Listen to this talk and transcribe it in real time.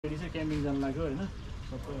Ready छ camping जान लाग्यो हैन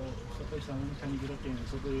सबै सामान खानेकुरा टेन्ट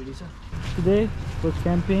सबै रेडी छ Today for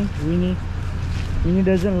camping Winnie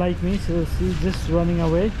doesn't like me so she's just running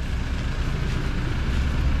away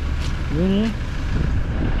Winnie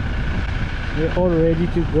we're all ready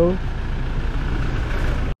to go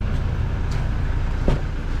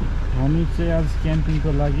हामी चाहिँ आज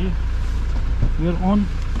क्याम्पिङको लागि we're on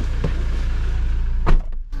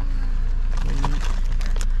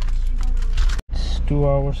 2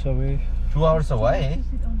 hours away 2 hours away?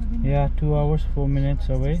 Yeah, 2 hours 4 minutes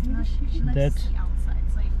away. That's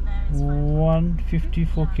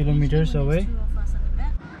 154 kilometers away.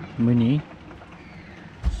 Mini.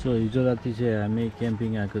 So हिजो राति चाहिँ हामी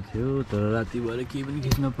camping आएको थियो तर राति भएर केही पनि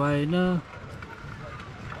खिच्न पाएन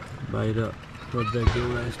बाहिर प्रज्ञाको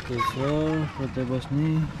एउटा यस्तो छ प्रज्ञा बस्ने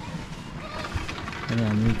अनि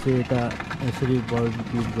हामी चाहिँ यता यसरी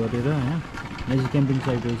बर्बिक्यु गरेर हैन यहाँ क्याम्पिङ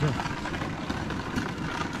साइट रहेछ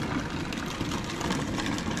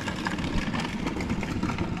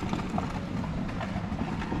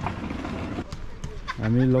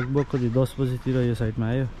हामी लगभग कति 10 बजेतिर यो साइडमा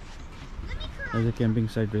आयो एज अ क्याम्पिङ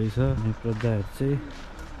साइट रहेछ अनि प्रज्ञाहरु चाहिँ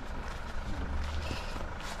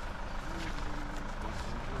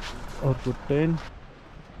अर्को टेन्ट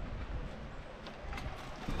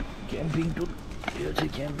क्याम्पिङ टुल यो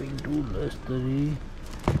चाहिँ क्याम्पिङ टुल यसरी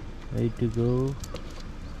ready to go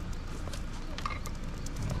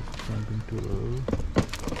camping tool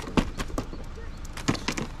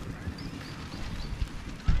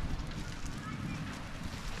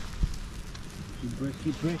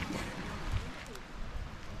keep break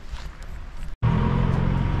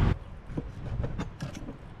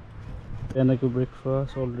and I could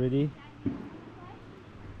breakfast already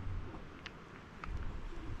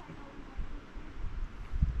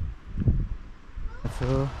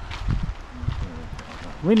so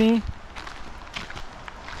Winnie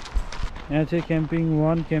यहाँ चाहिँ क्याम्पिङ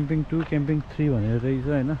 1 क्याम्पिङ 2 क्याम्पिङ 3 भनेर रहेछ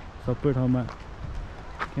हैन सबै ठाउँमा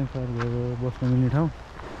क्याम्पफायर गरेर बस्न मिल्ने ठाउँ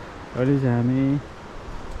अहिले चाहिँ हामी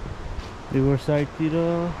रिभर साइडतिर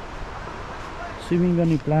स्विमिङ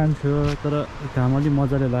गर्ने प्लान थियो तर घाम अलि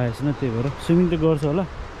मजाले लागेको छैन त्यही भएर स्विमिङ त गर्छ होला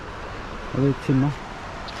अब एकछिनमा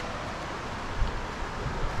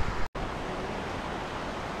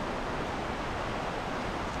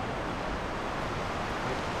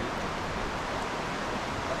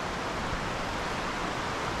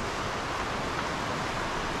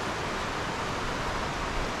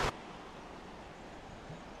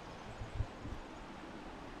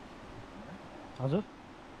हजुर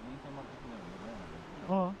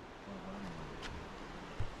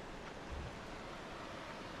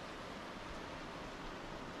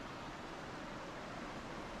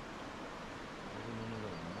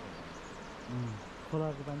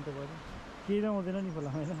खोलाको पानी त भयो केही त आउँदैन नि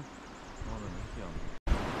खोलामा हैन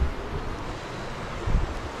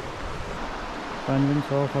पानी पनि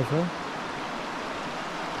सफा छ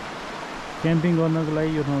क्याम्पिङ गर्नको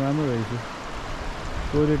लागि यो ठाउँ राम्रो रहेछ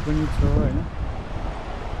टोयलेट पनि छ हैन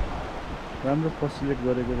राम्रो फसिलिट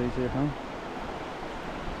गरेको रहेछ यो ठाउँ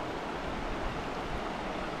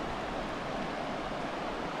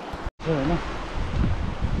हैन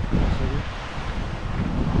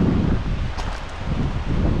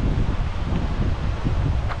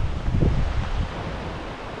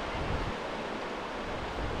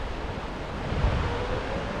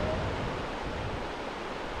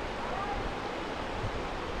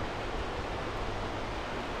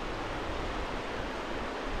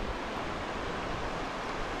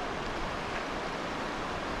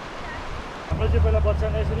हाम्रो चाहिँ पहिला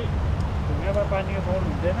बच्चालाई यसरी ढुङ्गामा पानीको पाउनु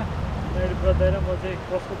हुँदैन अहिले प्रज्ञा र म चाहिँ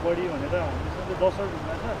कसको बढी भनेर हामीसँग चाहिँ 10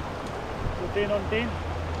 ढुङ्गा छ त्यो 10 on 10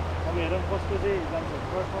 अब हेरौँ कसको चाहिँ जान्छ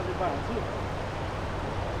फर्स्टमा चाहिँ पाहाल्छु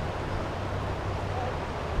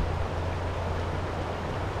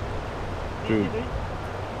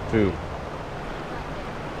Two.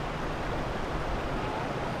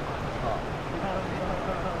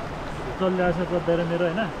 चल्दै आएको छ प्रज्ञा र मेरो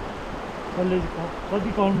हैन कसले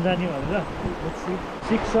कति पाउनु जाने भनेर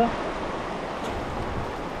सिक्छ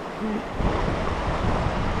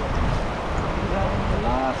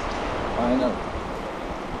Last, final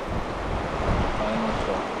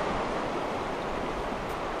shot.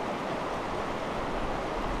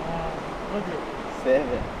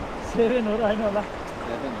 7 हो र होइन होला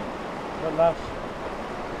 7 लास्ट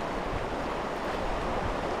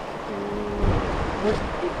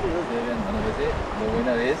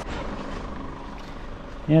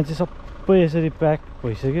यहाँ चाहिँ सबै यसरी प्याक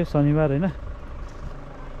भइसक्यो शनिबार हैन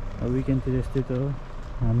अब विकेन्डतिर यस्तै त हो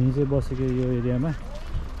हामी चाहिँ बसेको यो एरियामा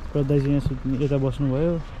प्रज्ञा चाहिँ यहाँ सुत्ने यता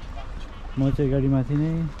बस्नुभयो म चाहिँ गाडी माथि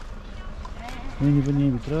नै मिनी पनि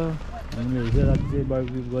यहीँभित्र हामीले हिजो राति चाहिँ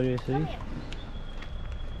बार्बिक्यू गऱ्यो यसरी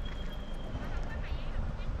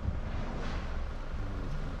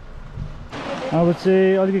अब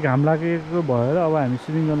चाहिँ अलिकति घाम लागेको भएर अब हामी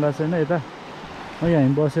स्विमिङ गर्न लाग्छ होइन यता अघि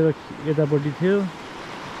हामी बसेर यतापट्टि थियो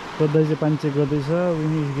सोध्दै चाहिँ पानी चेक गर्दैछ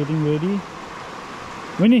विनी is getting ready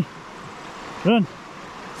Winnie run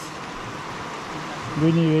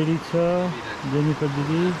Winnie ready छ जेनिफर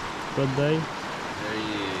दिदी सोध्दै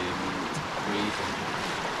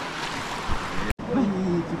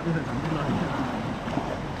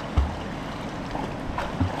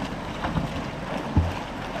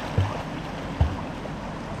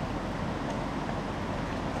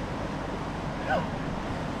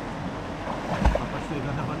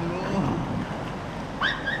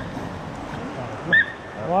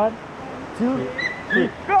One, two, three,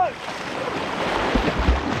 go!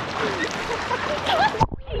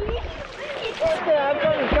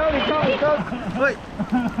 Wait.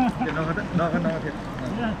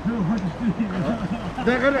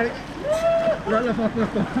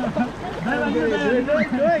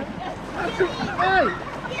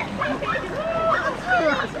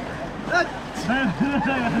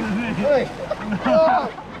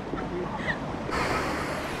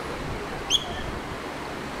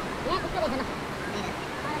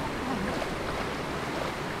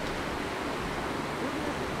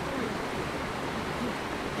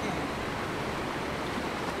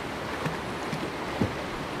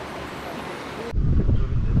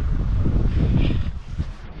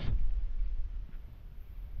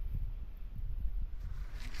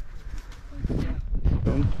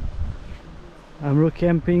 हाम्रो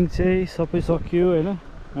क्याम्पिङ चाहिँ सबै सकियो हैन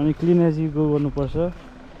अनि क्लिन एज यु गो गर्नुपर्छ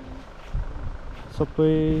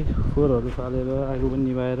सबै फोहोरहरू फालेर आगो पनि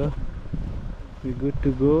निभाएर we good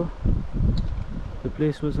to go the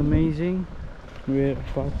place was amazing we are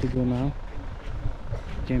about to go now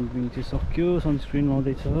camping चाहिँ सक्यो सनस्क्रिन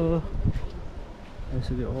लाउँदैछ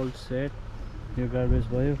यसरी अल सेट यो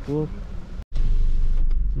गार्बेज भयो फोहोर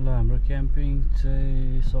ल हाम्रो क्याम्पिङ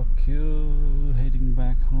चाहिँ सक्यो हेडिङ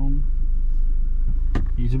ब्याक होम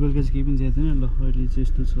हिजो बेलुका चाहिँ केही पनि चाहिँदैन ल अहिले चाहिँ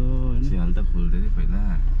यस्तो छ होइन हाल त खोल्दै थियो पहिला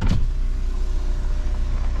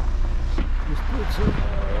यस्तो छ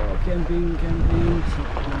क्याम्पिङ